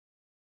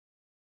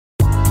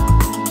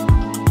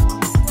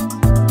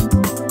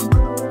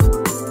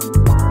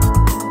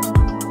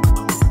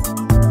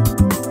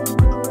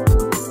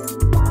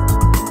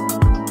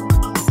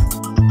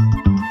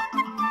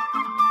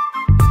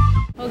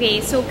Okay,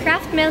 so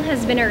Craft Mill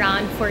has been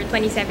around for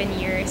 27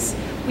 years.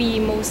 We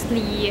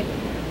mostly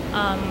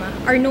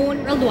are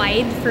known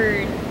worldwide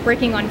for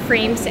working on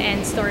frames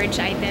and storage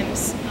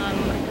items.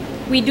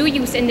 We do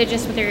use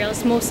indigenous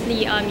materials,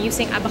 mostly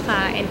using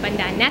abaca and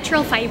pandan,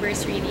 natural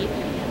fibers really.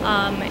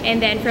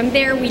 And then from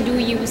there, we do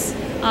use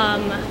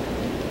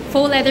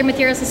faux leather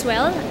materials as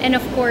well. And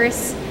of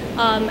course,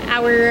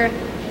 our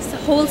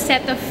whole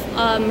set of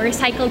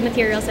recycled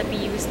materials that we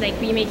use, like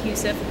we make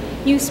use of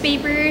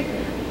newspaper,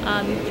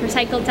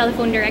 recycled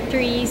telephone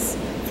directories,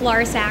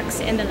 flour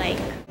sacks, and the like.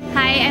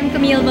 Hi, I'm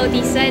Camille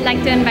Bautista. I'd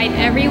like to invite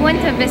everyone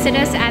to visit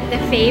us at the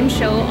FAME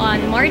show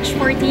on March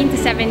 14 to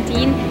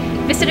 17.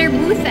 Visit our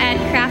booth at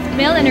Craft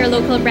Mill and our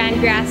local brand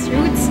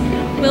Grassroots.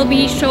 We'll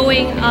be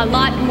showing a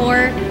lot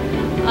more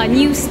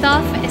new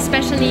stuff,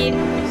 especially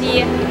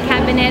the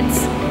cabinets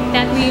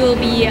that we will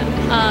be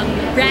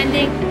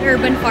branding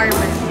Urban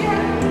Farmer.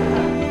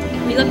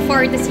 We look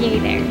forward to seeing you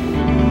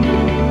there.